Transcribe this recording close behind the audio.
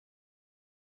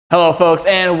Hello folks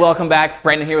and welcome back.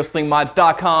 Brandon here with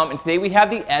Slingmods.com, and today we have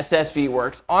the SSV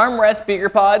Works Armrest speaker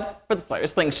pods for the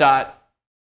Polaris Slingshot.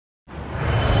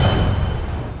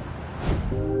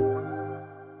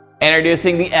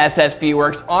 Introducing the SSV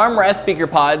Works Armrest speaker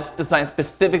pods designed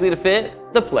specifically to fit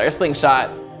the Polaris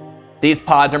Slingshot. These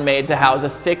pods are made to house a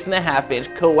 6.5-inch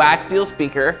coaxial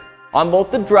speaker on both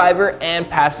the driver and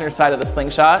passenger side of the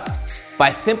Slingshot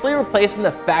by simply replacing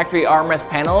the factory armrest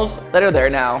panels that are there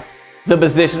now. The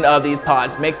position of these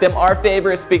pods make them our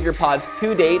favorite speaker pods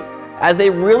to date, as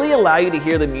they really allow you to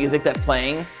hear the music that's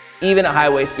playing, even at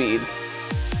highway speeds.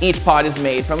 Each pod is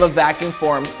made from a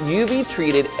vacuum-formed,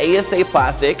 UV-treated ASA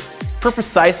plastic for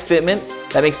precise fitment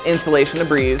that makes installation a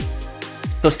breeze.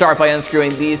 So start by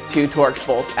unscrewing these two Torx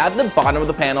bolts at the bottom of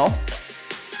the panel,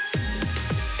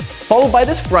 followed by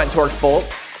this front Torx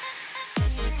bolt,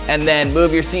 and then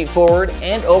move your seat forward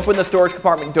and open the storage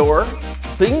compartment door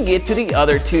so you can get to the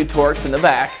other two Torx in the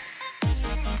back.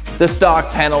 The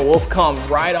stock panel will come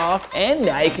right off, and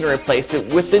now you can replace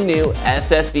it with the new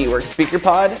SSV Works speaker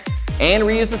pod and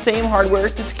reuse the same hardware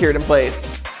to secure it in place.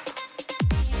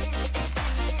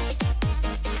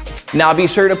 Now be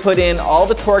sure to put in all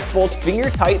the Torx bolts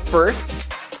finger tight first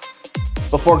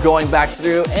before going back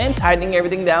through and tightening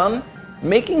everything down,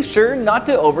 making sure not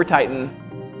to over tighten.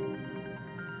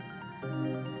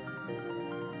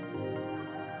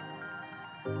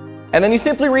 And then you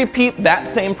simply repeat that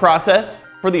same process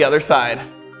for the other side.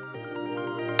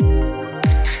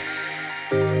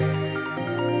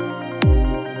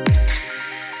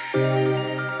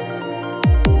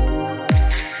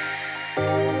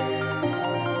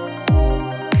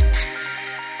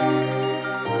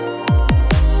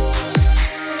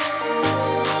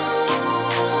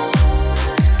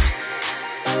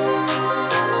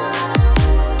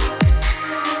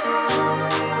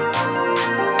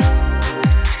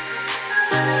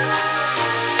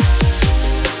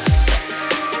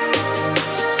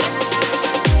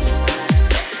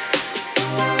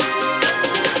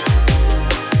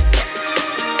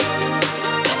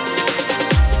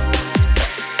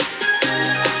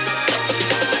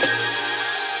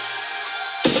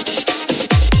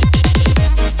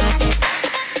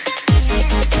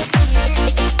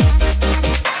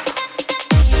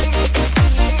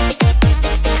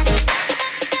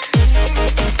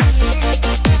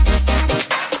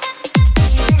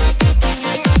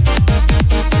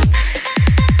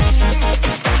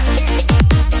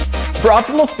 For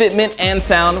optimal fitment and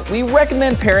sound, we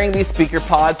recommend pairing these speaker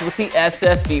pods with the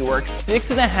SSV Works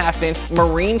 6.5-inch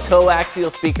marine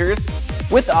coaxial speakers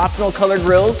with optional color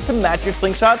grills to match your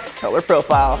Slingshot's color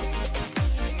profile.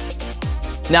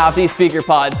 Now, if these speaker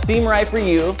pods seem right for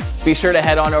you, be sure to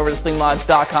head on over to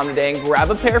Slingmods.com today and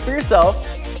grab a pair for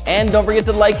yourself. And don't forget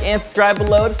to like and subscribe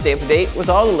below to stay up to date with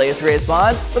all the latest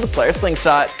mods for the Polaris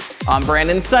Slingshot. I'm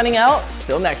Brandon, signing out.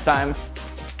 Till next time.